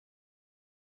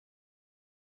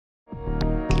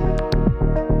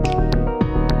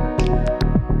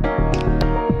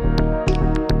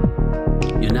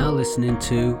listening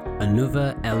to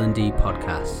another L&D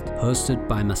podcast, hosted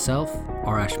by myself,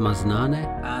 Arash Maznane,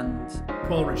 and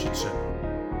Paul Richardson.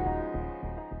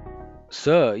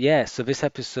 So this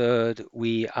episode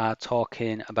we are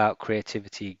talking about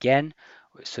creativity again.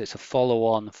 So it's a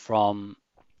follow-on from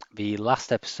the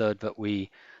last episode that we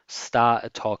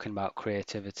started talking about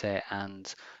creativity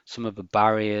and some of the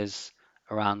barriers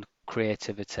around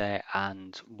creativity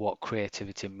and what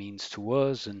creativity means to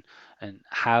us, and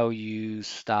how you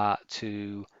start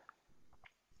to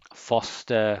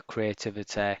foster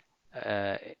creativity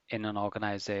in an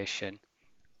organization.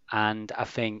 And I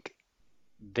think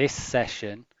this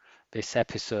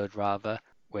episode rather,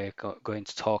 we're going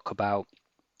to talk about,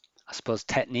 I suppose,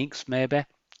 techniques maybe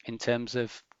in terms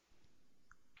of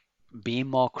being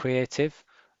more creative.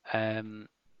 So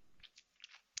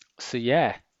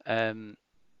yeah,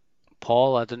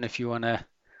 Paul, I don't know if you want to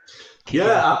kick it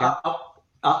off again.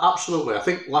 Absolutely. I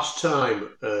think last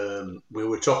time we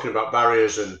were talking about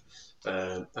barriers, and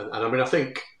I mean, I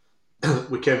think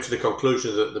we came to the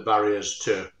conclusion that the barriers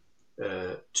to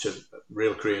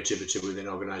real creativity within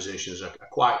organisations are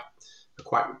quite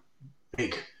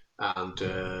big and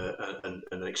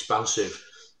expansive.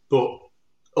 But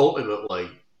ultimately,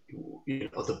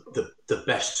 the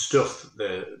best stuff,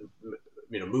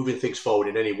 moving things forward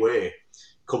in any way,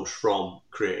 comes from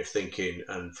creative thinking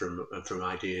and from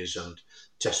ideas and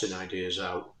testing ideas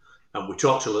out. And we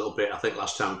talked a little bit, I think,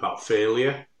 last time about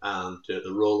failure and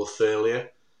the role of failure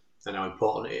and how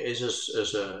important it is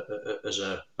as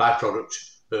a byproduct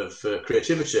of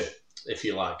creativity, if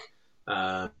you like.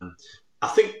 I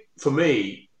think for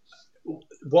me,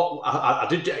 what I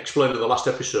did explain in the last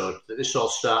episode, that this all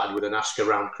started with an ask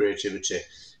around creativity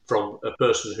from a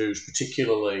person who's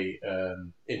particularly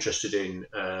interested in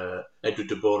Edward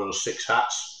de Bono's 6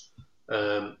 hats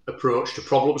approach to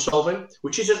problem solving,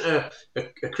 which isn't a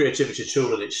creativity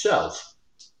tool in itself,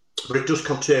 but it does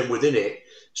contain within it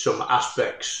some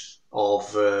aspects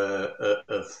of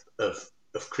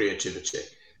creativity,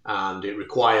 and it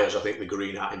requires, I think, the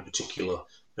green hat in particular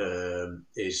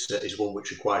is one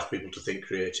which requires people to think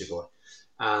creatively.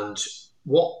 And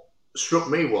what struck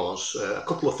me was a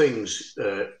couple of things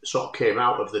sort of came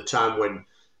out of the time when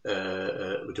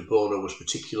de Bono was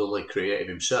particularly creative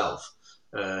himself.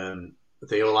 The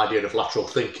whole idea of lateral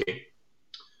thinking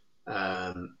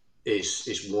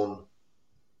is one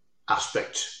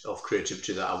aspect of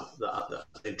creativity that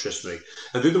interests me.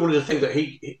 And the other one is the thing that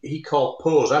he called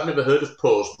pose. I've never heard of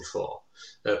pose before.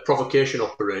 Provocation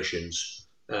operations,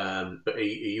 but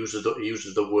he uses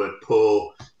the word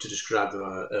po to describe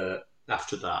them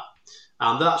after that.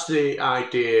 And that's the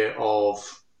idea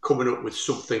of coming up with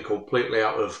something completely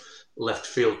out of left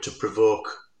field to provoke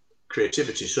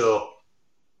creativity. So,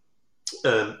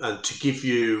 and to give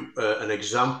you an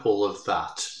example of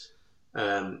that,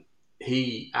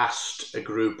 he asked a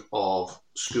group of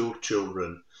school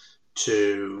children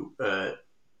to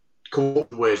come up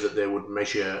with ways that they would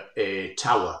measure a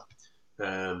tower,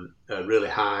 a really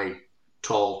high,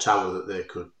 tall tower that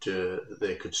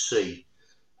they could see.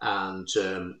 And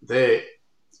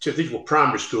these were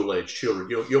primary school age children,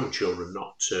 young children,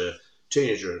 not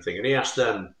teenagers or anything. And he asked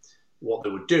them what they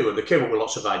would do, and they came up with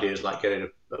lots of ideas, like getting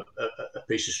a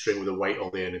piece of string with a weight on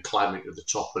the end and climbing to the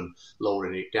top and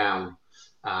lowering it down,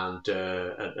 and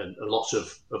lots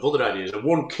of other ideas. And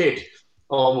one kid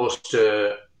almost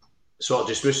sort of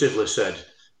dismissively said,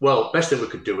 well, best thing we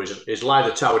could do is lie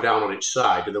the tower down on its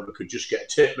side, and then we could just get a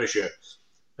tape measure.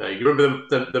 You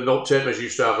remember the milk tape measures you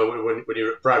used to have when you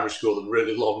were at primary school, the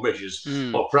really long measures,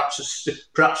 or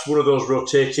perhaps one of those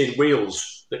rotating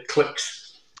wheels that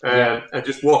clicks, and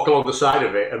just walk along the side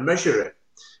of it and measure it.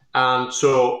 And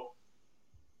so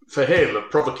for him, a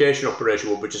provocation operation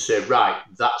would be to say, right,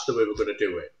 that's the way we're going to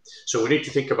do it. So we need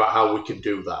to think about how we can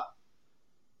do that.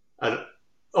 And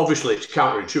obviously it's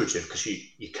counterintuitive because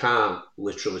you can't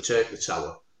literally take the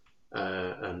tower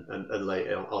and lay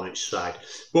it on its side.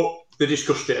 But they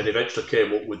discussed it and eventually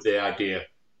came up with the idea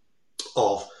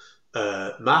of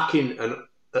marking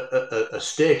a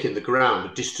stake in the ground,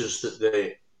 a distance that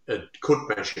they could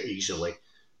measure easily,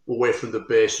 away from the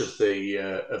base of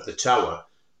the tower,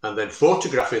 and then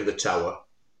photographing the tower,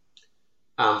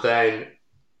 and then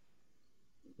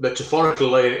metaphorically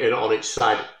laying it on its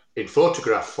side in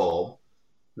photograph form,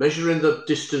 measuring the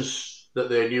distance that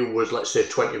they knew was, let's say,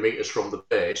 20 metres from the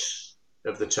base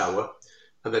of the tower,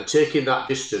 and then taking that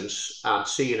distance and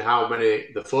seeing how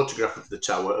many the photograph of the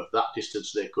tower of that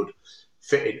distance they could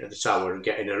fit into the tower, and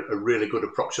getting a really good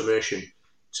approximation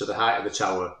to the height of the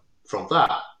tower from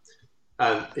that.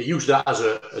 And he used that as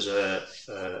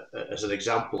an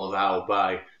example of how,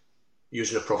 by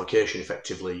using a provocation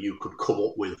effectively, you could come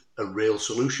up with a real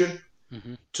solution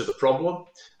to the problem.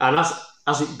 And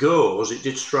as it goes, it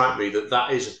did strike me that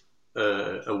that is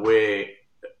a way,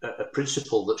 a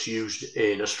principle that's used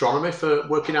in astronomy for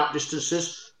working out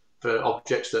distances for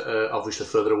objects that are obviously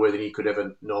further away than you could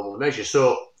ever normally measure.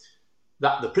 So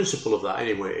that the principle of that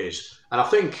anyway is, and I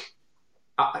think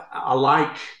I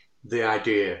like the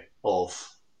idea of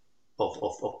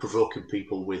provoking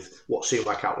people with what seem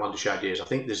like outlandish ideas. I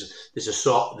think there's a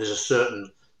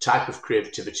certain type of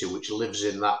creativity which lives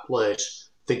in that place,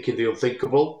 thinking the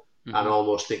unthinkable and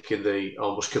almost thinking the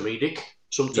almost comedic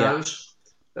sometimes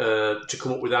to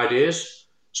come up with ideas.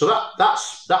 So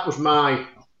that's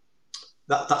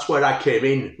where I came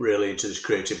in really into this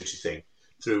creativity thing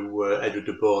through Edward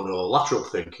de Bono, lateral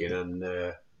thinking, and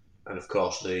of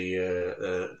course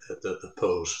the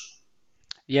pose.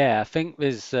 Yeah, I think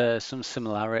there's some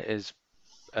similarities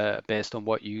based on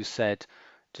what you said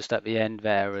just at the end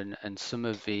there, and some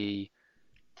of the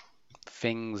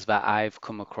things that I've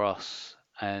come across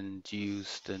and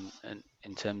used and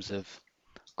in terms of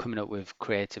coming up with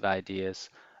creative ideas.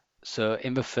 So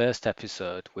in the first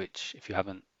episode, which if you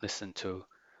haven't listened to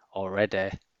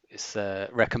already, it's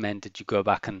recommended you go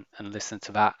back and listen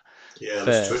to that Yeah,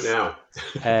 listen to it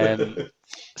first. now.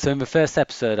 So in the first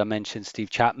episode, I mentioned Steve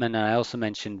Chapman, and I also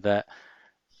mentioned that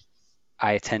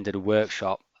I attended a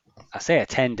workshop. I say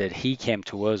attended, he came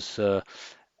to us. So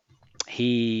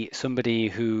somebody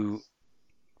who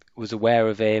was aware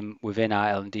of him within our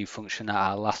L&D function at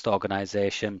our last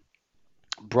organization,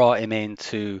 brought him in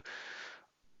to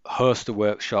host a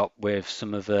workshop with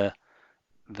some of the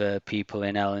people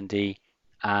in L&D,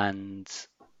 and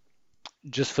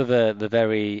just for the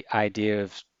very idea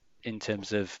of, in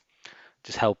terms of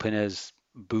just helping us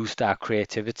boost our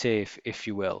creativity, if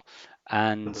you will.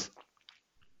 And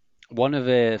one of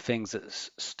the things that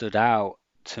stood out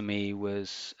to me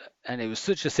was, and it was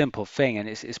such a simple thing, and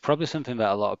it's probably something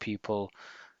that a lot of people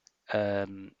are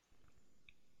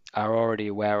already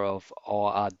aware of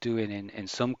or are doing in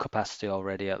some capacity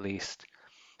already at least.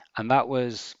 And that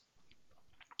was,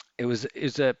 it was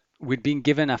we'd been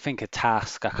given, I think, a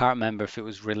task. I can't remember if it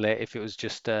was if it was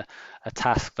just a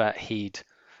task that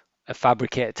a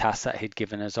fabricated task that he'd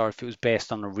given us, or if it was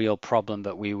based on a real problem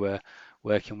that we were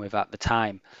working with at the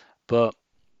time. But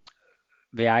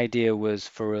the idea was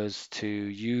for us to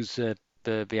use the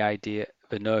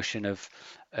notion of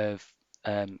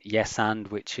yes and,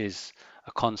 which is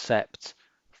a concept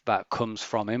that comes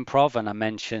from improv, and I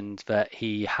mentioned that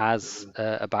he has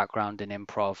a background in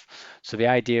improv. So the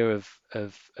idea of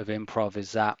improv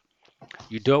is that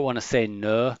you don't want to say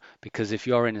no, because if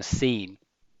you're in a scene,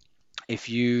 if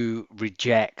you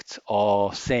reject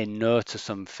or say no to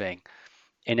something,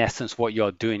 in essence, what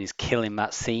you're doing is killing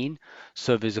that scene.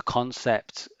 So there's a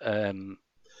concept,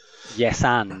 yes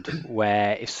and,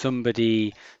 where if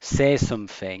somebody says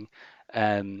something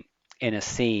in a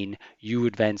scene, you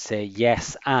would then say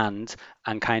yes and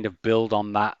kind of build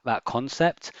on that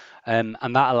concept. And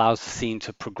that allows the scene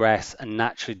to progress and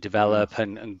naturally develop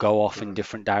and go off in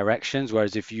different directions.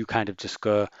 Whereas if you kind of just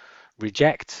go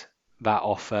reject that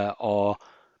offer or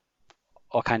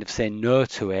kind of say no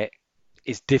to it,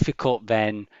 it's difficult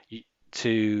then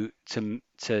to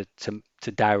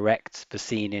direct the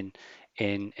scene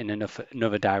in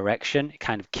another direction. It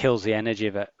kind of kills the energy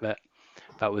that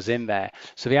was in there.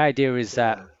 So the idea is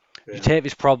that you take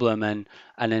this problem and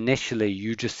initially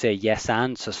you just say yes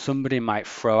and. So somebody might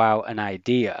throw out an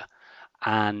idea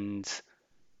and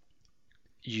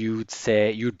you'd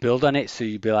build on it. So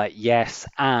you'd be like yes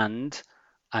and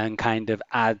kind of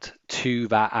add to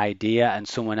that idea, and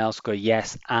someone else go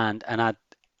yes and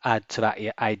add to that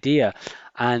idea,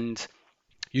 and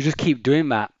you just keep doing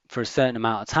that for a certain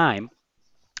amount of time,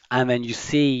 and then you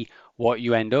see what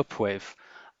you end up with.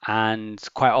 And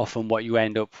quite often what you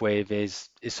end up with is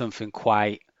something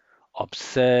quite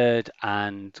absurd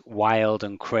and wild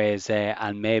and crazy,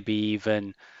 and maybe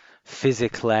even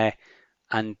physically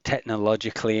and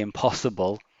technologically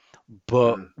impossible.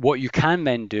 But what you can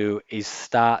then do is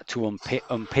start to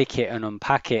unpick it and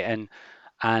unpack it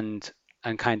and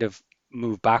kind of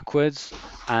move backwards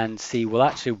and see, well,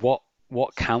 actually,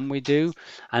 what can we do?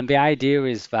 And the idea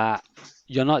is that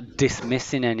you're not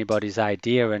dismissing anybody's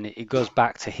idea, and it goes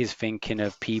back to his thinking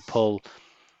of people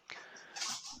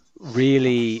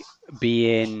really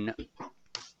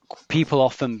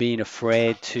often being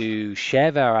afraid to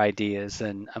share their ideas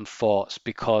and thoughts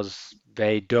because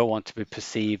they don't want to be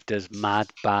perceived as mad,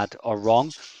 bad, or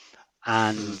wrong.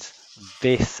 And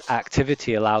this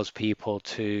activity allows people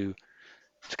to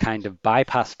kind of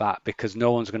bypass that, because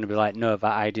no one's going to be like, no,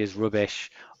 that idea is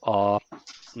rubbish, or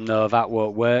no, that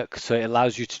won't work. So it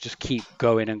allows you to just keep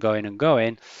going and going and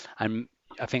going. And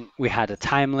I think we had a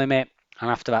time limit. And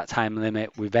after that time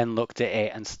limit, we then looked at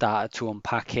it and started to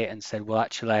unpack it and said, well,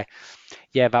 actually,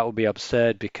 yeah, that would be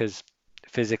absurd because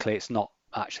physically it's not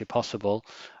actually possible.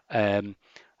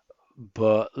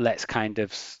 But let's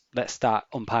start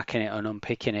unpacking it and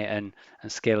unpicking it and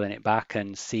scaling it back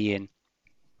and seeing,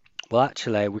 well,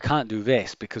 actually, we can't do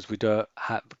this because we don't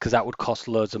have, because that would cost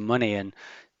loads of money and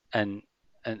and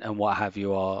what have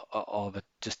you, or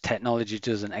just technology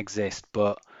doesn't exist.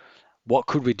 But what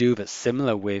could we do that's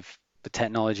similar with the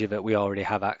technology that we already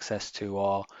have access to,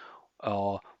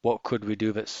 or what could we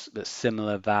do that's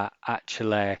similar that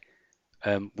actually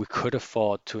we could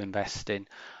afford to invest in?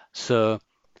 So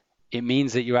it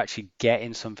means that you're actually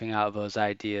getting something out of those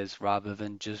ideas rather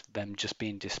than just them just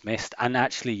being dismissed. And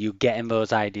actually, you're getting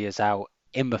those ideas out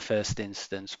in the first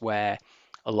instance, where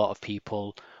a lot of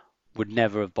people would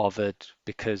never have bothered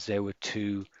because they were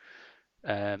too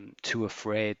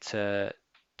afraid to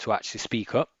actually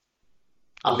speak up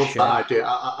I or love that share. idea.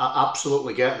 I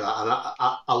absolutely get that, and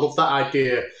I love that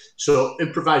idea. So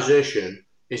improvisation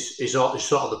is sort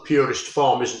of the purest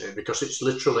form, isn't it? Because it's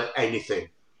literally anything.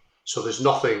 So there's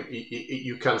nothing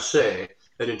you can say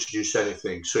and introduce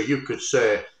anything. So you could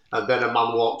say, and then a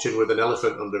man walked in with an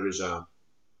elephant under his arm,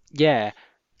 Yeah,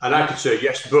 and and I could say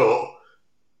yes, but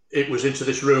it was into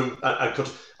this room,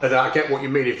 and I get what you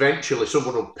mean. Eventually,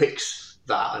 someone unpicks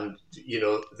that, and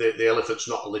the elephant's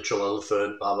not a literal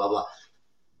elephant, blah blah blah.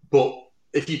 But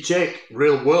if you take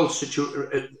real world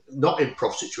not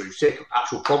improv situations, take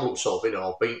actual problem solving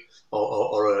or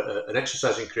an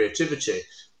exercise in creativity,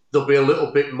 there'll be a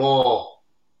little bit more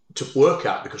to work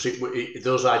at because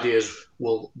those ideas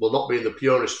will not be in the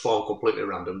purest form, completely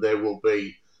random. They will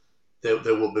be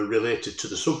related to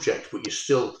the subject, but you're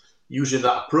still using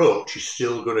that approach. You're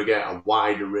still going to get a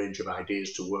wider range of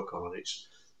ideas to work on, and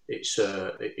it's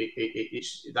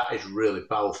that is really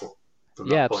powerful from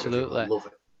yeah, that point of view. I absolutely. love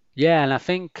it. Yeah, and I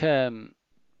think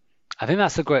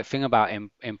that's a great thing about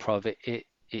improv.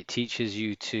 It teaches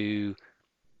you to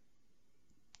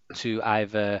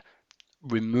either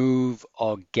remove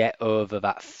or get over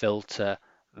that filter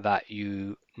that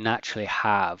you naturally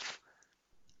have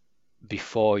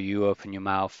before you open your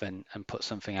mouth and put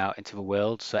something out into the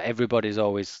world. So everybody's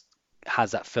always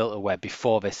has that filter where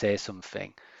before they say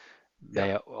something, Yeah.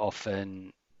 they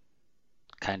often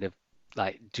kind of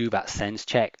like do that sense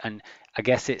check. And I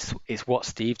guess it's what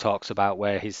Steve talks about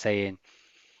where he's saying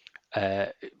uh,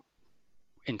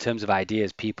 in terms of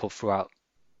ideas, people throughout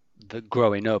the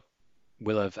growing up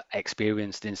will have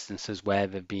experienced instances where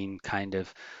they've been kind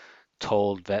of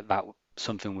told that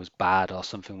something was bad or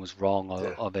something was wrong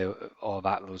Yeah. or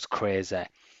that was crazy.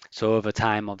 So over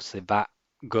time, obviously, that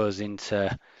goes into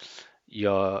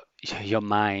your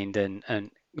mind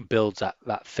and builds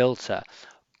that filter.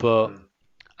 But Mm.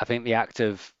 I think the act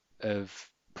of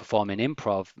performing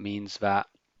improv means that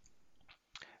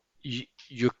you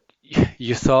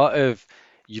you sort of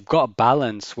you've got a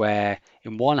balance where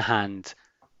in one hand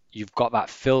you've got that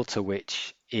filter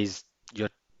which is you're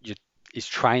is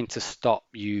trying to stop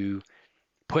you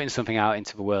putting something out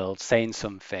into the world, saying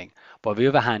something. But on the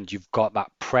other hand, you've got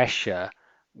that pressure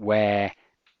where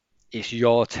it's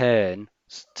your turn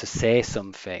to say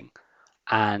something,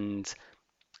 and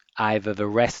either the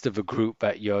rest of the group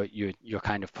that you're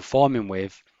kind of performing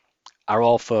with are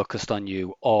all focused on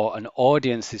you, or an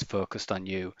audience is focused on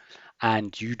you,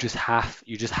 and you just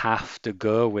have to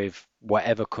go with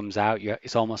whatever comes out.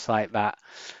 It's almost like that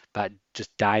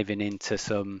just diving into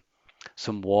some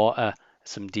water,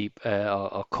 some deep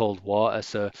or cold water.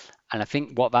 So, and I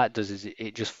think what that does is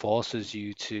it just forces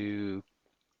you to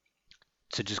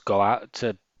just go out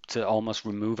to almost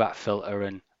remove that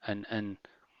filter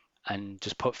and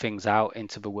just put things out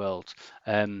into the world.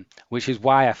 Which is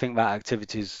why I think that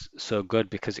activity is so good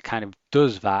because it kind of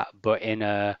does that, but in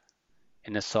a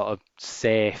sort of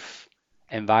safe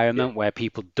Yeah. environment where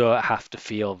people don't have to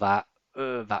feel that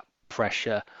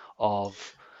pressure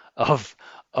of of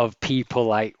of people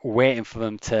like waiting for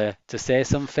them to say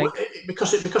something. Well,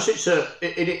 because it's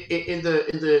in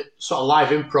the sort of live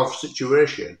improv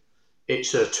situation,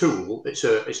 it's a tool. It's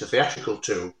a theatrical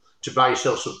tool to buy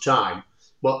yourself some time.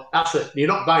 But actually, you're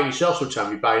not buying yourself some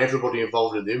time. You're buying everybody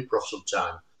involved in the improv some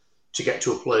time to get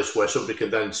to a place where somebody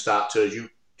can then start to, as you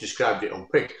described it,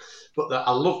 unpick. But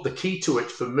I love the key to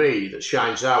it for me that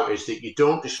shines out is that you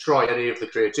don't destroy any of the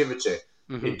creativity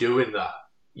Hmm. in doing that.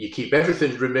 You keep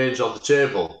everything remains on the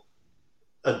table,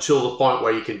 until the point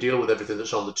where you can deal with everything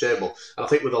that's on the table. And I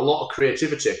think with a lot of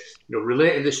creativity,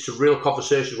 relating this to real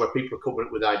conversations where people are coming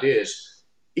up with ideas,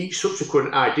 each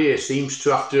subsequent idea seems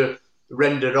to have to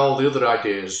render all the other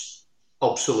ideas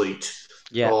obsolete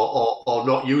Yeah. or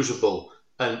not usable.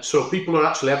 And so people are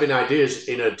actually having ideas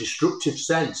in a destructive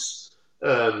sense,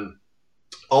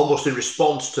 almost in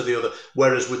response to the other.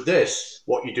 Whereas with this,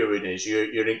 what you're doing is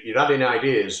you're adding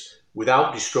ideas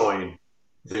without destroying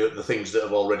the things that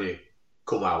have already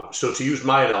come out. So to use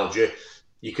my analogy,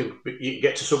 you can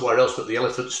get to somewhere else, but the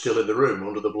elephant's still in the room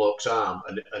under the bloke's arm,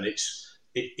 and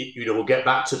we'll get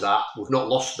back to that. We've not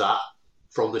lost that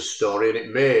from this story, and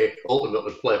it may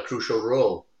ultimately play a crucial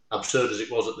role, absurd as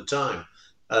it was at the time.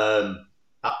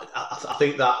 I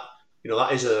think that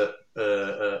that is a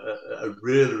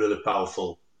really really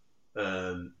powerful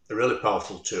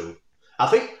tool. I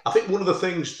think one of the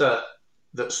things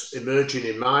that's emerging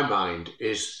in my mind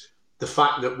is the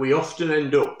fact that we often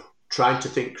end up trying to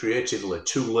think creatively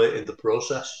too late in the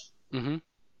process. Mm-hmm.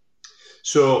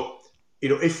 So,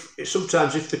 if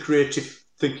the creative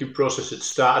thinking process had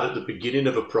started at the beginning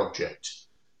of a project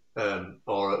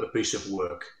or a piece of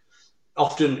work,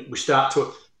 often we start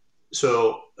to.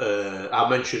 So, I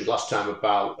mentioned last time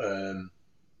about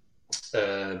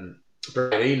Brian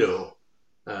Eno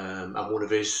and one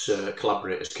of his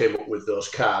collaborators came up with those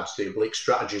cards, the Oblique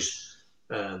Strategies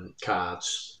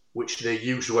cards, which they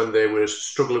used when they were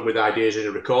struggling with ideas in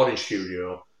a recording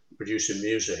studio, producing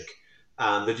music.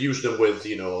 And they'd used them with,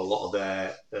 a lot of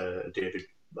their David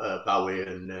Bowie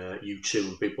and U2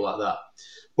 and people like that.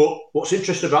 But what's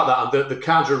interesting about that, and the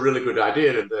cards are a really good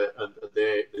idea, and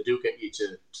they do get you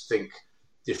to think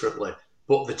differently,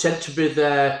 but they tend to be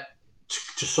there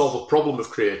to solve a problem of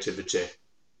creativity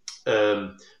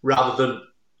rather than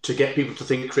to get people to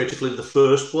think creatively in the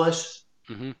first place.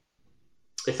 Mm-hmm.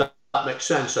 If that makes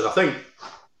sense. And I think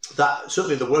that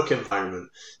certainly in the work environment,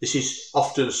 this is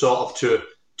often sort of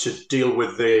to deal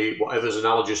with whatever's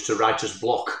analogous to writer's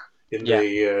block in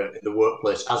the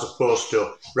workplace, as opposed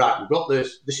to, right, we've got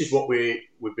this is what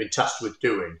we've been tasked with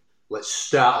doing. Let's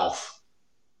start off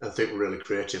and think really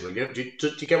creatively. Do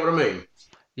you get what I mean?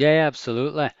 Yeah,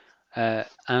 absolutely.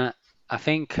 And I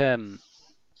think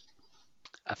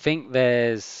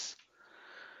there's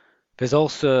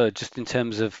also, just in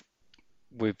terms of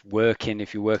with working,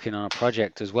 if you're working on a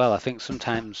project as well, I think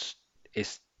sometimes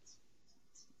it's,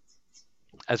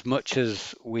 as much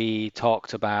as we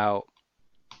talked about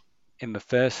in the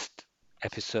first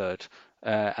episode,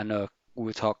 I know we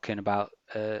were talking about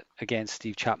again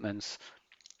Steve Chapman's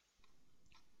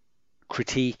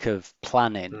critique of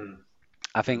planning.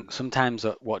 I think sometimes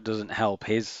what doesn't help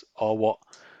is, or what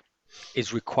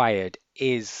is required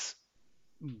is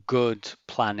good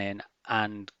planning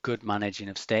and good managing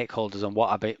of stakeholders. And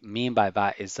what I mean by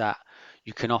that is that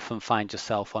you can often find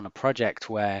yourself on a project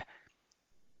where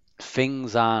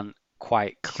things aren't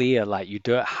quite clear, like you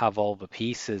don't have all the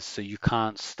pieces, so you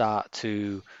can't start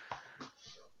to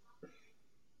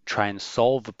try and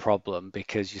solve the problem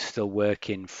because you're still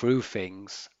working through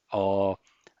things, or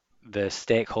the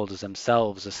stakeholders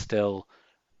themselves are still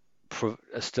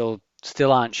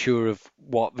aren't sure of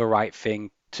what the right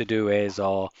thing to do is,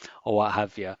 or what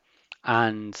have you.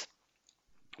 And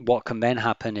what can then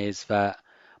happen is that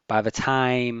by the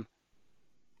time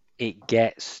it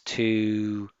gets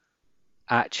to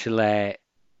actually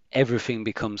everything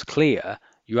becomes clear,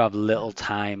 you have little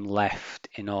time left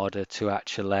in order to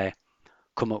actually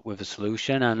come up with a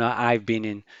solution. And I've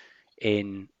been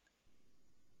in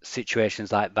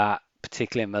situations like that,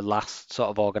 particularly in the last sort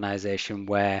of organization,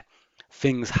 where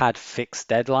things had fixed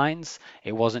deadlines.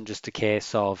 It wasn't just a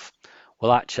case of,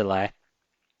 well, actually,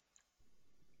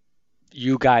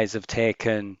 you guys have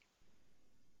taken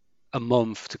a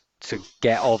month to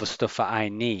get all the stuff that I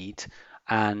need,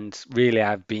 and really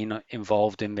I've been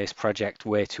involved in this project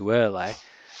way too early,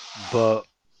 but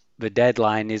the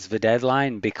deadline is the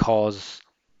deadline because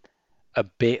a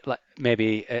bit, like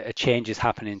maybe a change is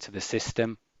happening to the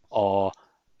system, or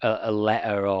a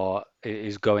letter or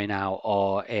is going out,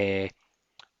 or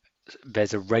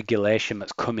there's a regulation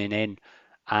that's coming in,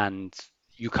 and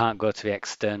you can't go to the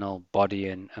external body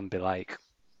and be like,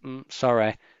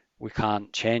 sorry, we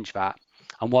can't change that.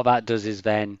 And what that does is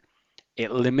then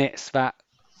it limits that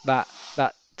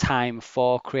time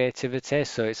for creativity.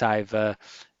 So it's either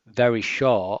very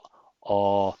short,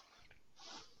 or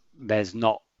there's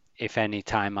not, if any,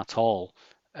 time at all.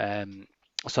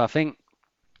 So I think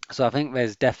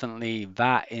there's definitely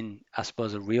that in, I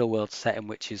suppose, a real world setting,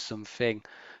 which is something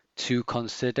to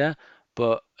consider.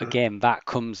 But again, that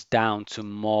comes down to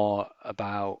more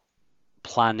about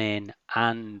planning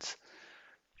and,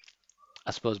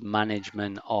 I suppose,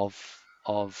 management of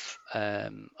of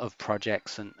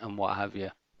projects and what have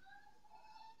you.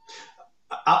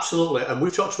 Absolutely, and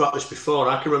we've talked about this before.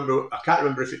 I can't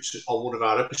remember if it's on one of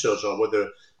our episodes or whether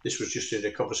this was just in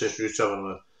a conversation we were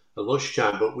having a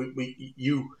lunchtime. But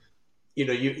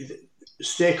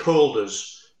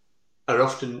stakeholders are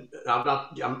often.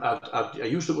 I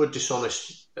use the word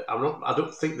dishonest. I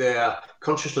don't think they are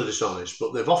consciously dishonest,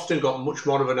 but they've often got much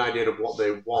more of an idea of what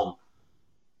they want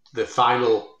the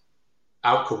final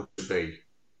outcome to be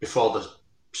before the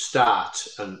start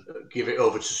and give it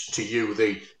over to you,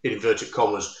 the inverted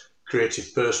commas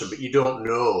creative person, but you don't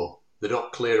know. They're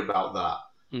not clear about that.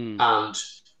 And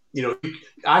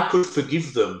I could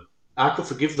forgive them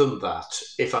that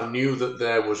if I knew that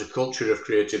there was a culture of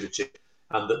creativity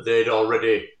and that they'd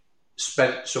already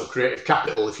spent some creative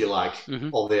capital, if you like,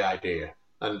 on the idea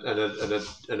and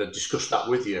discussed that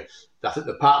with you. I think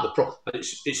the part of the problem, and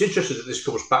it's interesting that this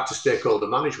comes back to stakeholder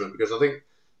management, because I think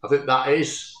that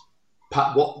is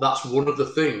that's one of the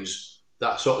things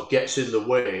that sort of gets in the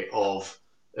way of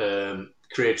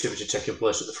creativity taking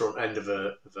place at the front end of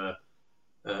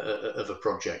a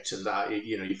project, and that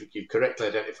you've correctly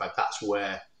identified that's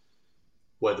where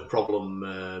the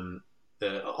problem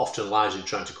often lies, in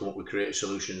trying to come up with creative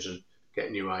solutions and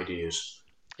get new ideas.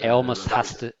 It almost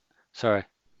has to. Sorry.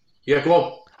 Yeah, go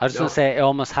on. I was just going to say it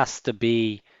almost has to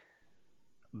be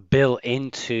built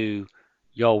into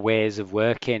your ways of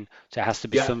working. So it has to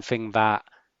be something that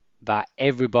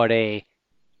everybody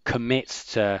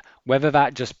commits to, whether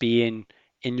that just be in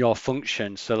your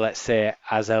function. So let's say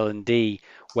as L&D,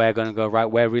 we're going to go, right,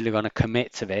 we're really going to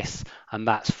commit to this, and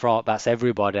that's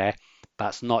everybody.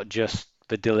 That's not just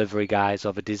the delivery guys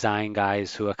or the design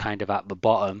guys who are kind of at the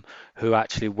bottom, who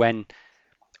actually when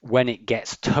it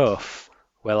gets tough,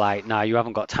 we're like, no, you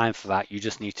haven't got time for that. You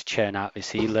just need to churn out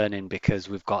this e-learning because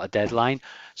we've got a deadline.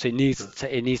 So it needs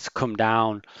to come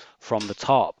down from the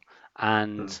top,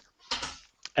 and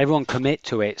everyone commit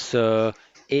to it. So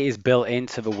it is built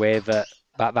into the way that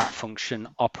function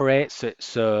operates.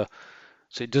 So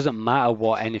it doesn't matter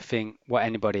what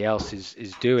anybody else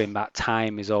is doing. That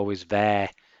time is always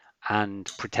there and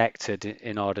protected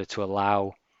in order to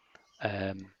allow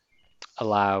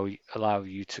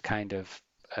you to kind of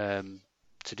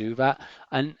to do that.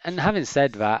 And having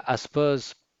said that, I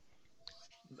suppose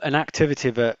that activity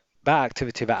that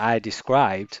I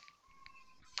described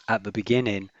at the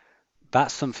beginning,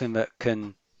 that's something that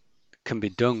can be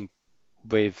done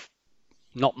with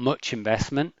not much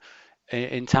investment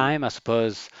in time. I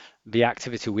suppose the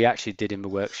activity we actually did in the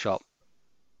workshop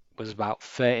was about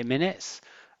 30 minutes,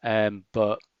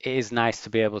 but it is nice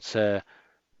to be able to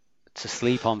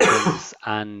sleep on things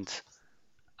and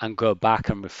go back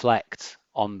and reflect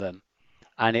on them.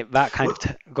 And that kind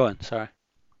of go on, sorry.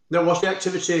 No, was the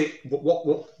activity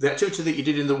what the activity that you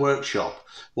did in the workshop,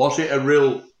 was it a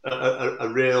real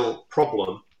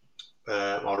problem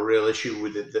or a real issue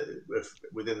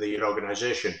within the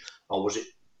organisation, or was it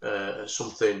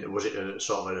something? Was it a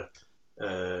sort of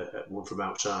a one from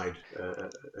outside,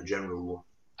 a general one?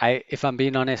 If I'm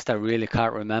being honest, I really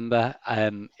can't remember.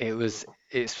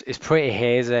 It's pretty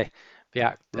hazy,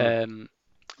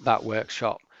 that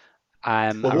workshop.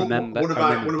 I remember one of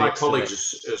my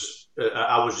colleagues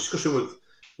I was discussing with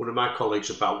one of my colleagues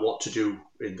about what to do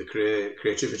in the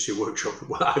creativity workshop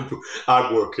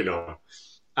I'm working on,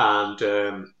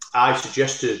 and I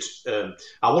suggested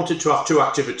I wanted to have two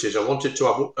activities. I wanted to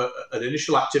have an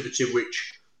initial activity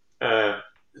which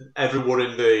everyone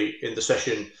in the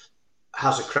session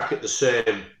has a crack at the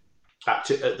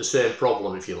same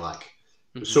problem, if you like,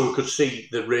 so we could see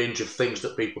the range of things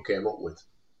that people came up with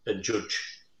and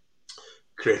judge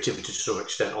creativity to some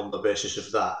extent on the basis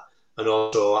of that, and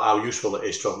also how useful it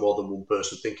is to have more than one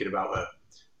person thinking about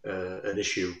an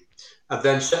issue. And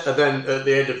then at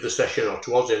the end of the session, or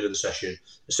towards the end of the session,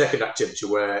 a second activity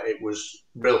where it was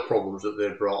real problems that they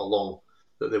brought along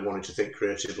that they wanted to think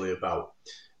creatively about.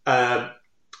 And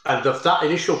of that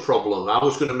initial problem, I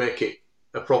was going to make it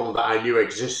a problem that I knew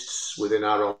exists within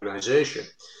our organisation.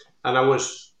 And I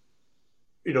was,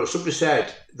 somebody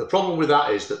said, the problem with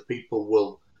that is that people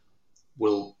will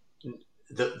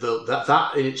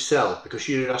that in itself, because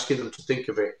you're asking them to think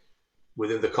of it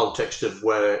within the context of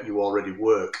where you already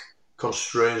work,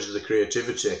 constrains the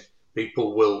creativity.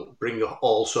 People will bring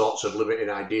all sorts of limiting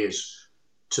ideas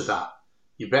to that.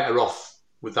 You're better off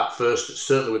with that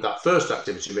certainly with that first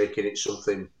activity, making it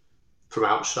something from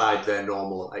outside their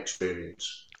normal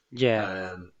experience.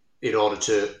 Yeah. In order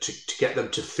to get them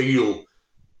to feel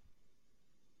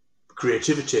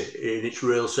creativity in its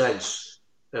real sense,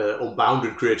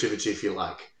 unbounded creativity, if you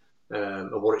like,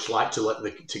 and what it's like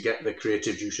to get the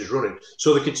creative juices running,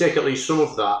 so they can take at least some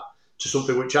of that to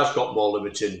something which has got more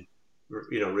limiting,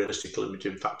 realistic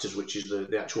limiting factors, which is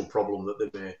the actual problem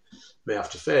that they may have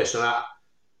to face. And I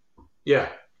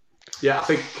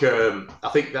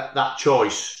think that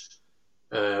choice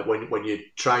when you're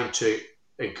trying to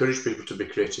encourage people to be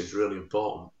creative is really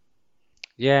important.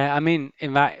 Yeah, I mean,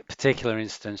 in that particular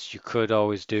instance, you could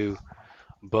always do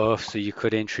both. So you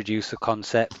could introduce a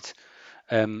concept,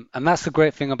 and that's the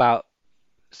great thing about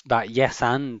that yes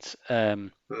and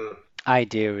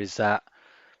idea, is that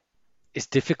it's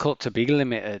difficult to be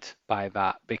limited by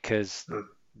that, because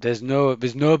there's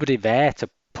nobody there to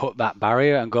put that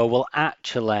barrier and go, well,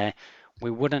 actually,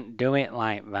 we wouldn't do it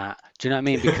like that. Do you know what I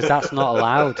mean? Because that's not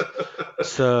allowed.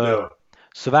 So No.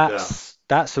 so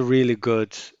that's a really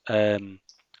good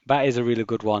that is a really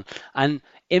good one. And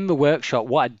in the workshop,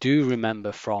 what I do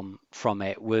remember from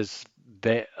it was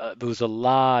that there was a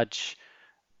large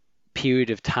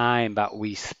period of time that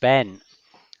we spent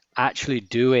actually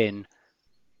doing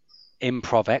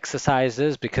improv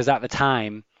exercises, because at the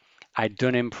time I'd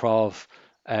done improv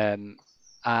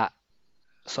at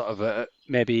sort of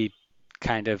maybe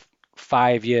kind of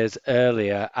 5 years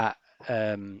earlier at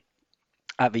the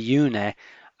uni,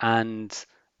 and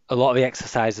a lot of the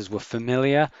exercises were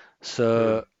familiar,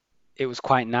 so it was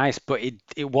quite nice. But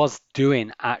it was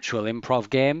doing actual improv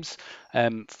games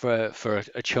for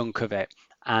a chunk of it,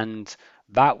 and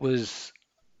that was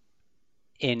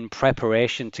in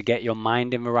preparation to get your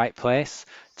mind in the right place,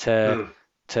 to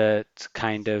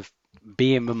kind of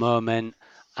be in the moment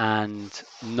and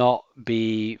not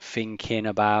be thinking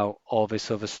about all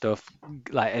this other stuff,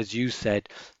 like as you said,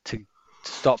 to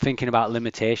stop thinking about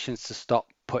limitations, to stop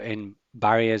putting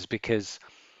barriers, because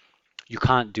you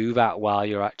can't do that while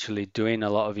you're actually doing a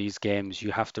lot of these games.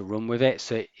 You have to run with it.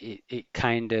 So it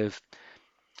kind of,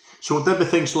 So would there be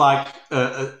things like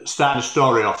starting a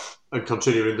story off and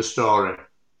continuing the story?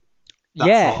 That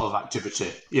yeah, sort of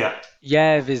activity. Yeah.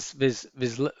 there's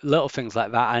little things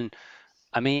like that. And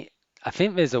I mean, I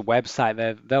think there's a website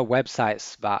there are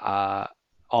websites that are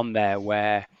on there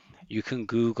where you can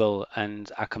Google, and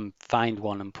I can find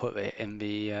one and put it in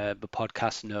the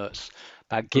podcast notes,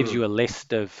 that gives you a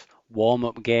list of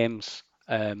warm-up games,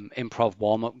 improv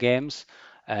warm-up games.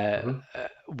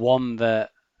 One that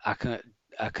I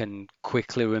can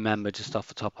quickly remember just off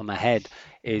the top of my head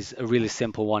is a really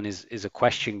simple one, is a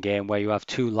question game where you have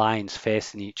two lines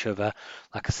facing each other,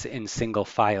 like in single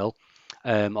file.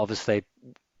 Obviously,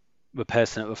 the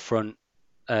person at the front,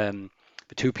 the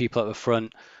two people at the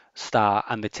front start,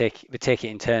 and they take it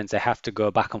in turns. They have to go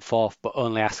back and forth, but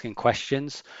only asking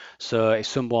questions. So if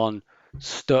someone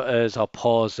stutters or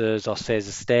pauses or says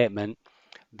a statement,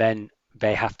 then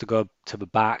they have to go to the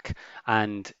back.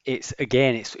 And it's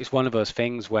one of those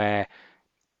things where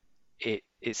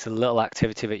it's a little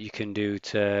activity that you can do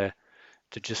to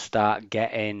just start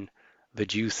getting the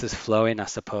juices flowing, I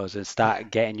suppose, and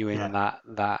start getting you in that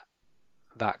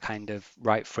kind of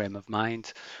right frame of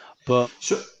mind. But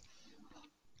So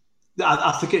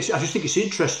I just think it's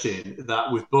interesting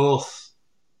that we've both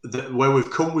where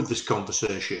we've come with this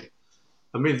conversation.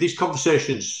 I mean, these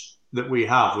conversations that we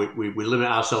have, we limit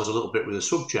ourselves a little bit with the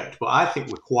subject, but I think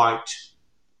we're quite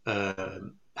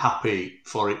happy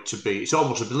for it to be. It's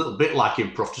almost a little bit like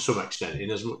improv to some extent, in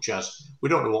as much as we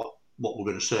don't know what we're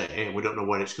going to say, and we don't know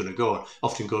where it's going to go. It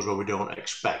often goes where we don't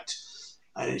expect.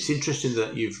 And it's interesting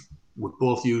that we've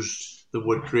both used the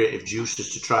word creative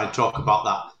juices to try and talk about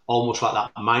that, almost like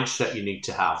that mindset you need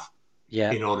to have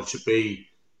in order to be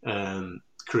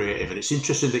creative. And it's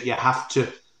interesting that you have to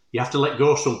let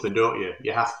go of something, don't you?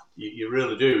 You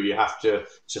really do. You have to.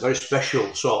 It's a very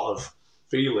special sort of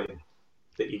feeling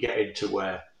that you get into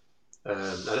where,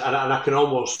 and I can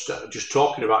almost just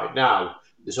talking about it now.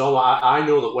 I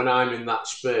know that when I'm in that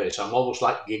space, I'm almost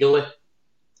like giggly.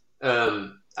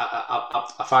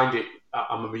 I find it.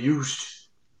 I'm amused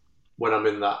when I'm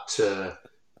in that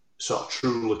sort of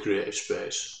truly creative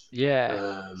space.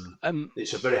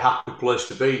 It's a very happy place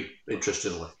to be,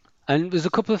 interestingly. And there's a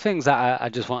couple of things that I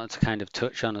just wanted to kind of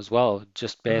touch on as well,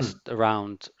 just based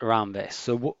around this.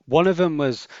 So one of them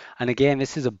was, and again,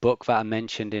 this is a book that I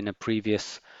mentioned in a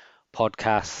previous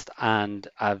podcast, and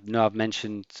I've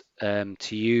mentioned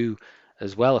to you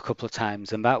as well a couple of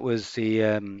times, and that was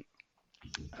I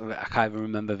can't even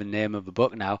remember the name of the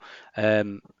book now.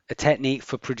 A Technique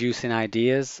for Producing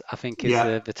Ideas, I think is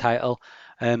the title.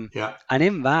 And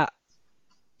in that,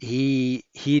 he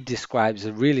describes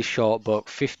a really short book,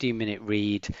 15-minute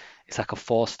read. It's like a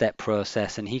 4-step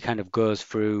process, and he kind of goes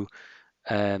through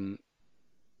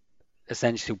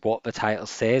essentially what the title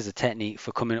says, a technique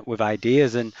for coming up with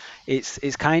ideas. And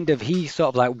it's kind of, he sort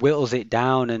of like whittles it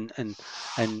down and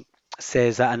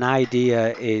says that an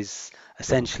idea is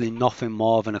essentially nothing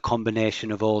more than a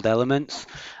combination of old elements.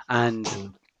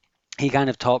 And he kind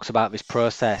of talks about this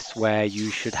process where you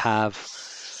should have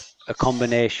a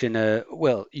combination of,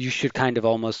 well, you should kind of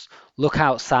almost look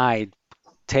outside,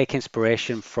 take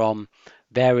inspiration from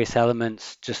various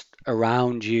elements just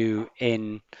around you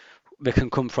they can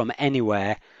come from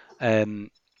anywhere, and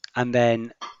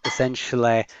then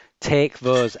essentially take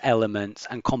those elements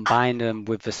and combine them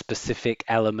with the specific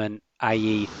element,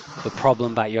 i.e. the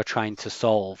problem that you're trying to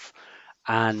solve,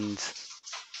 and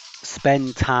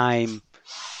spend time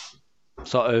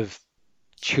sort of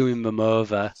chewing them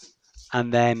over,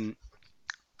 and then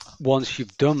once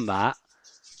you've done that,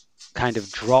 kind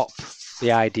of drop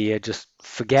the idea, just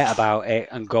forget about it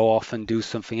and go off and do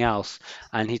something else.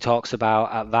 And he talks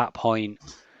about at that point,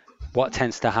 what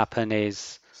tends to happen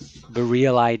is the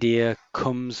real idea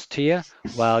comes to you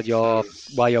while your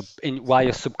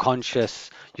subconscious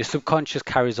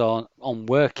carries on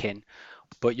working,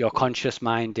 but your conscious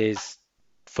mind is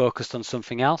focused on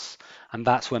something else, and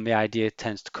that's when the idea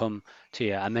tends to come to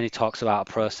you. And then he talks about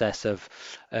a process of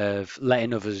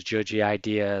letting others judge the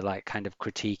idea, like kind of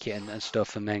critique it and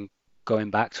stuff, and then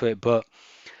going back to it. But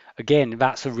again,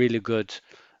 that's a really good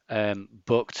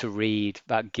book to read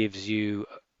that gives you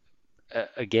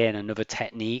again another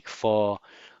technique for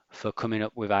coming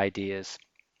up with ideas.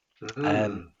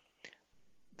 The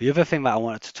other thing that I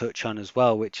wanted to touch on as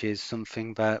well, which is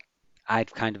something that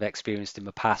I'd kind of experienced in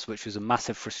the past, which was a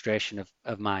massive frustration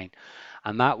of mine,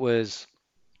 and that was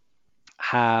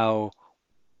how,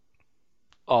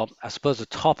 or I suppose the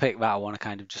topic that I want to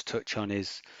kind of just touch on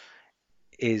is,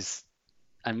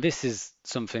 and this is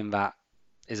something that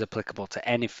is applicable to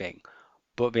anything,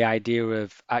 but the idea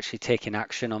of actually taking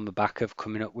action on the back of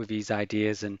coming up with these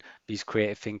ideas and these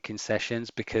creative thinking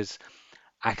sessions, because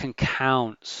I can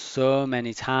count so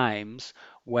many times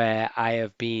where I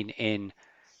have been in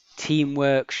team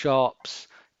workshops,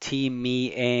 team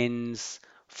meetings,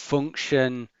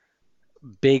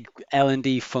 big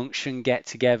L&D function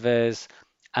get-togethers,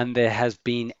 and there has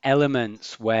been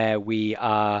elements where we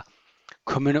are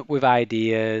coming up with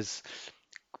ideas,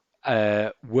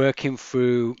 working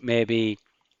through maybe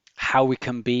how we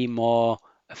can be more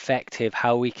effective,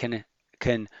 how we can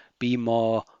be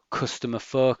more customer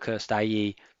focused,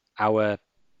 i.e. our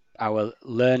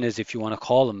learners, if you want to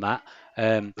call them that,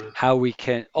 how we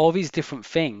can, all these different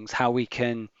things, how we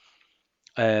can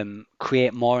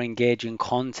create more engaging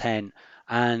content,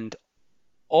 and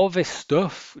all this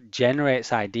stuff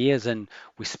generates ideas, and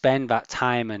we spend that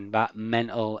time and that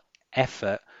mental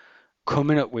effort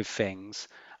coming up with things,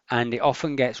 and it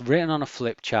often gets written on a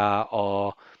flip chart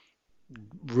or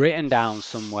written down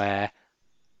somewhere,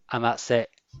 and that's it.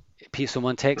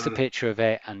 Someone takes a picture of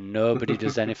it and nobody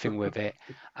does anything with it.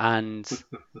 And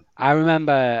I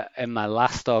remember in my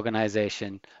last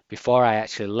organization, before I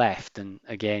actually left, and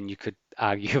again, you could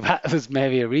argue that was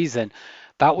maybe a reason,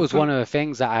 that was one of the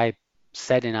things that I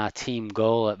said in our team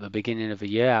goal at the beginning of the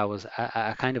year.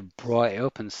 I kind of brought it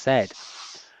up and said,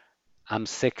 I'm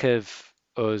sick of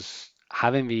us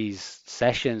having these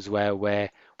sessions where we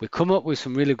come up with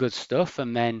some really good stuff,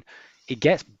 and then it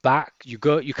gets back, you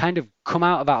kind of come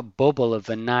out of that bubble of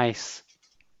a nice,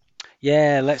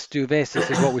 yeah, let's do this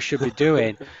is what we should be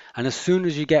doing. And as soon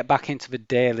as you get back into the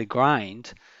daily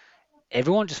grind,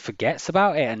 everyone just forgets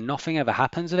about it and nothing ever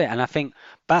happens with it. And I think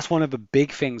that's one of the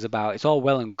big things about it's all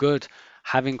well and good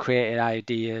having creative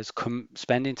ideas,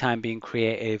 spending time being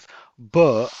creative,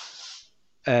 but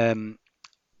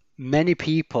many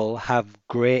people have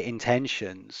great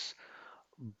intentions,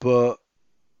 but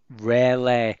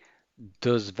rarely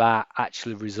does that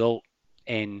actually result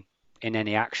in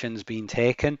any actions being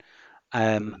taken.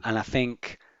 And I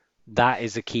think that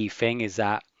is a key thing, is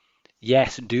that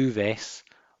yes, do this,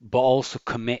 but also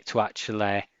commit to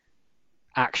actually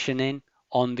actioning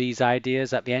on these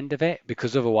ideas at the end of it,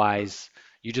 because otherwise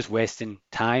you're just wasting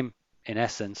time in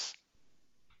essence.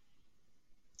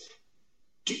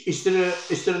 Is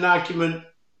there an argument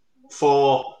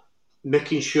for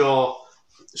making sure?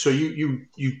 So you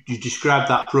described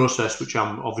that process, which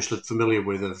I'm obviously familiar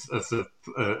with, of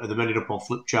them ending up on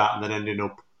flip chart and then ending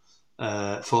up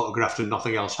photographed and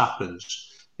nothing else happens.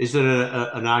 Is there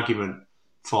an argument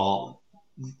for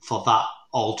that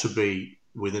all to be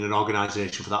within an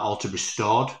organisation, for that all to be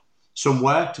stored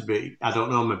somewhere? To be, I don't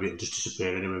know, maybe it'll just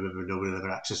disappear anyway. Maybe nobody will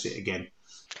ever access it again.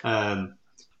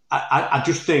 I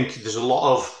just think there's a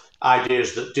lot of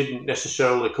ideas that didn't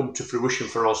necessarily come to fruition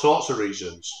for all sorts of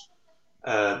reasons.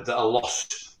 That are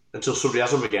lost until somebody has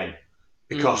them again,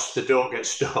 because they don't get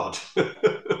stored.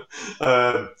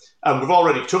 And we've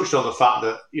already touched on the fact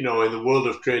that, in the world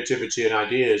of creativity and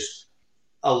ideas,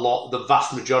 the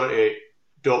vast majority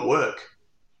don't work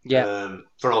Yeah.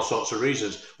 for all sorts of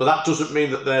reasons. But that doesn't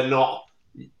mean that they're not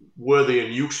worthy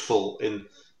and useful in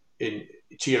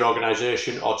to your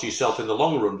organisation or to yourself in the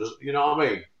long run. You know what I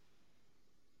mean?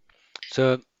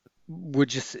 So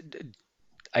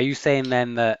are you saying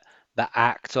then that the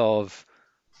act of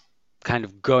kind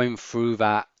of going through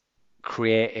that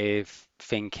creative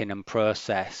thinking and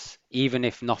process, even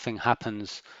if nothing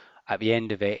happens at the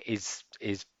end of it, is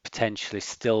potentially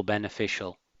still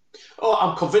beneficial? Oh,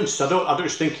 I'm convinced. I don't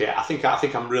just think it. I think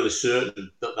I'm really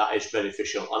certain that that is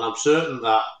beneficial, and I'm certain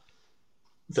that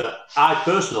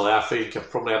I think I've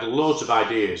probably had loads of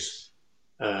ideas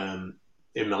um,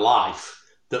 in my life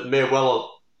that may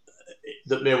well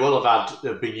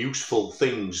have been useful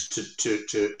things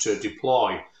to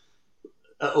deploy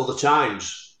at other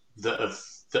times that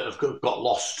have got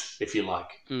lost, if you like.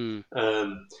 Mm,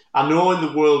 I know in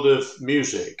the world of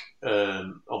music,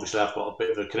 obviously I've got a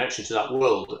bit of a connection to that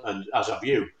world, and as have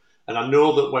you. And I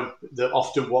know that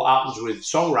often what happens with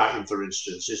songwriting, for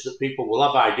instance, is that people will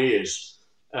have ideas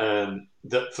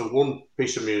that for one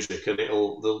piece of music, and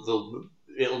it'll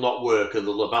not work, and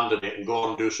they'll abandon it and go on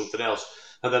and do something else,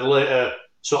 and then later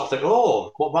sort of think,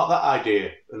 oh, what about that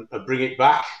idea, and bring it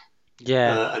back,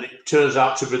 yeah, and it turns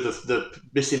out to be the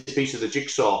missing piece of the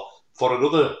jigsaw for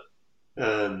another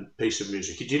piece of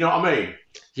music. Do you know what I mean? And I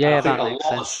yeah, think that a makes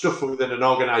lot of sense. stuff within an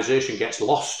organisation gets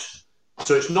lost.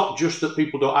 So it's not just that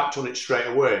people don't act on it straight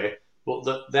away, but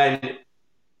that then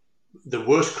the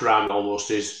worst crime almost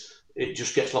is it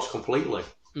just gets lost completely.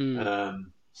 Mm.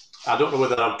 Um, I don't know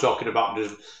whether I'm talking about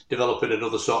developing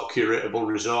another sort of curatable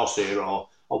resource here or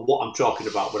what I'm talking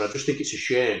about, but I just think it's a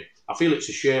shame. I feel it's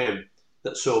a shame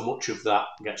that so much of that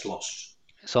gets lost.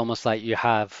 It's almost like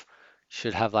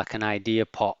should have like an idea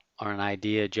pot or an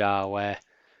idea jar where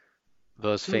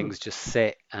those Hmm. things just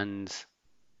sit, and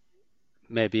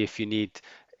maybe if you need,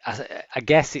 I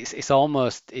guess it's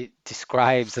almost, it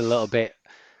describes a little bit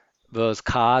those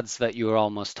cards that you were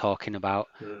almost talking about,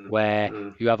 Mm, where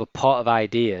mm, you have a pot of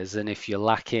ideas, and if you're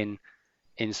lacking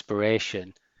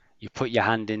inspiration, you put your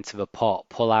hand into the pot,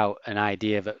 pull out an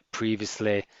idea that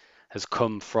previously has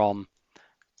come from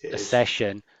it a is.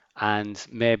 session, and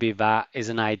maybe that is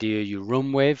an idea you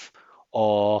run with,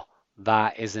 or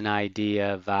that is an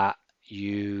idea that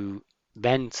you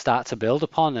then start to build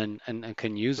upon and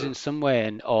can use in Mm, some way,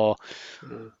 and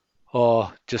mm,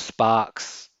 or just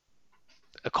sparks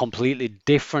a completely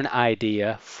different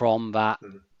idea from that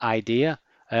mm, idea.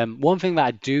 One thing that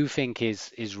I do think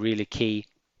is really key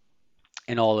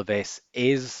in all of this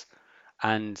is,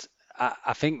 and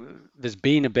I think there's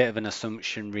been a bit of an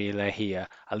assumption really here,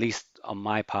 at least on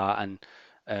my part, and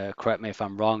correct me if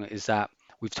I'm wrong, is that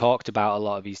we've talked about a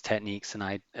lot of these techniques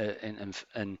and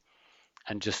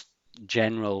just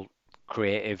general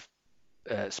creative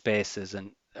spaces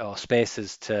and or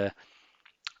spaces to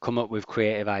come up with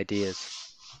creative ideas.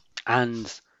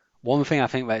 And one thing I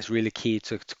think that's really key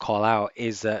to call out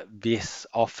is that this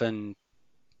often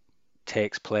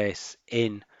takes place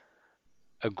in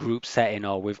a group setting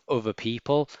or with other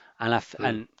people. And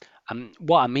mm,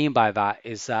 what I mean by that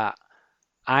is that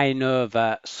I know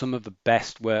that some of the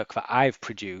best work that I've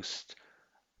produced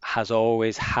has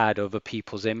always had other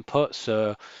people's input.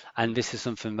 So, and this is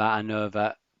something that I know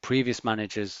that previous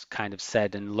managers kind of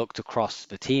said and looked across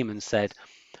the team and said,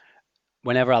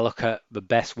 whenever I look at the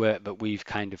best work that we've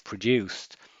kind of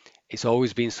produced, it's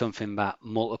always been something that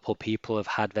multiple people have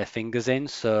had their fingers in.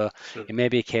 So mm, it may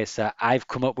be a case that I've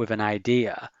come up with an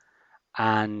idea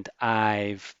and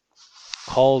I've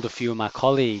called a few of my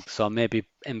colleagues or maybe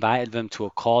invited them to a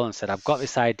call and said, I've got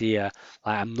this idea,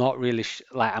 like I'm not really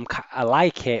like I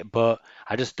like it, but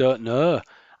I just don't know,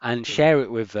 and mm, share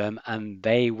it with them, and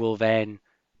they will then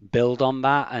build on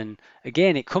that. And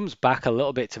again, it comes back a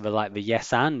little bit to the like the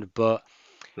yes and, but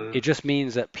it mm, just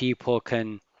means that people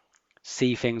can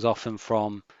see things often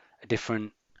from a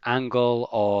different angle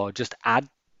or just add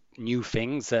new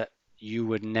things that you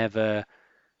would never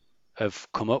have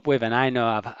come up with. And I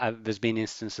know there's been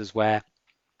instances where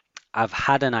I've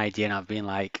had an idea and I've been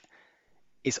like,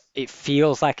 it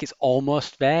feels like it's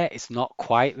almost there. It's not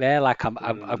quite there. Like I've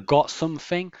mm, got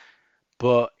something,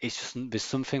 but it's just there's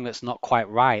something that's not quite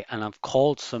right. And I've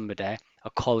called somebody, a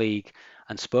colleague,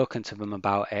 and spoken to them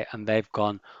about it, and they've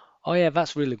gone, "Oh yeah,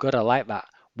 that's really good. I like that.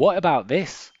 What about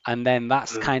this?" And then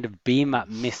that's mm, kind of been that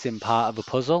missing part of the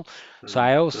puzzle. So mm,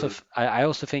 mm. I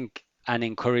also think and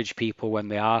encourage people when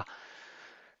they are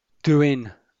doing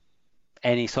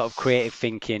any sort of creative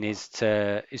thinking is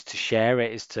to share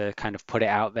it, is to kind of put it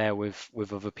out there with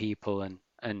other people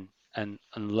and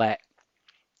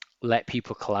let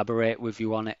people collaborate with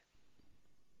you on it.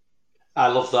 I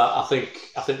love that. I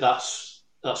think that's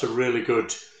a really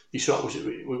good. We sort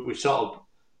of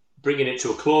bringing it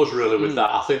to a close really with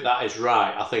that. I think that is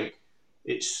right. I think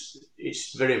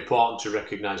it's very important to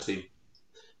recognise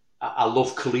I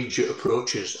love collegiate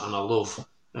approaches, and I love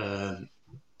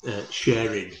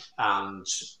sharing. And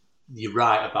you're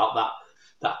right about that.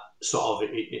 That sort of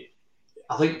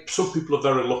I think some people are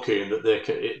very lucky in that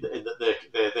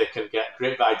they can get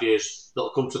great ideas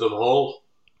that'll come to them whole.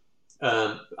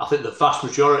 I think the vast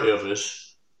majority of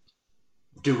us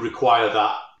do require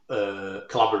that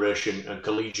collaboration and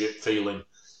collegiate feeling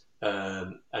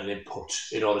and input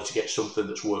in order to get something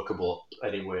that's workable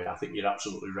anyway. I think you're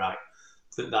absolutely right.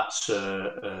 I think that's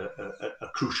a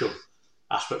crucial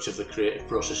aspect of the creative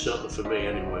process, certainly for me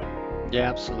anyway. Yeah,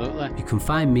 absolutely. You can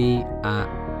find me at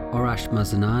Arash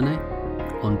Mazanane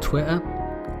on Twitter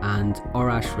and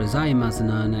Arash Rezai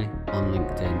Mazanane on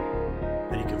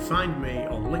LinkedIn. And you can find me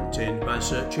on LinkedIn by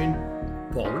searching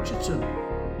Paul Richardson.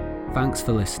 Thanks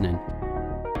for listening.